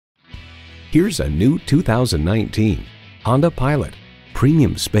Here's a new 2019 Honda Pilot.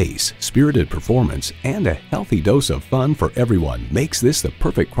 Premium space, spirited performance, and a healthy dose of fun for everyone makes this the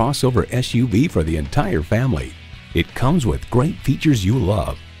perfect crossover SUV for the entire family. It comes with great features you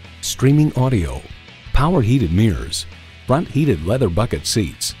love: streaming audio, power heated mirrors, front heated leather bucket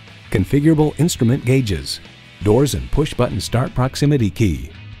seats, configurable instrument gauges, doors and push-button start proximity key,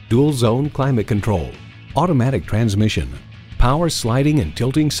 dual zone climate control, automatic transmission, power sliding and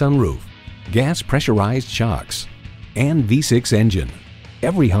tilting sunroof, gas pressurized shocks, and V6 engine.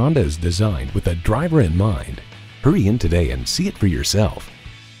 Every Honda is designed with the driver in mind. Hurry in today and see it for yourself.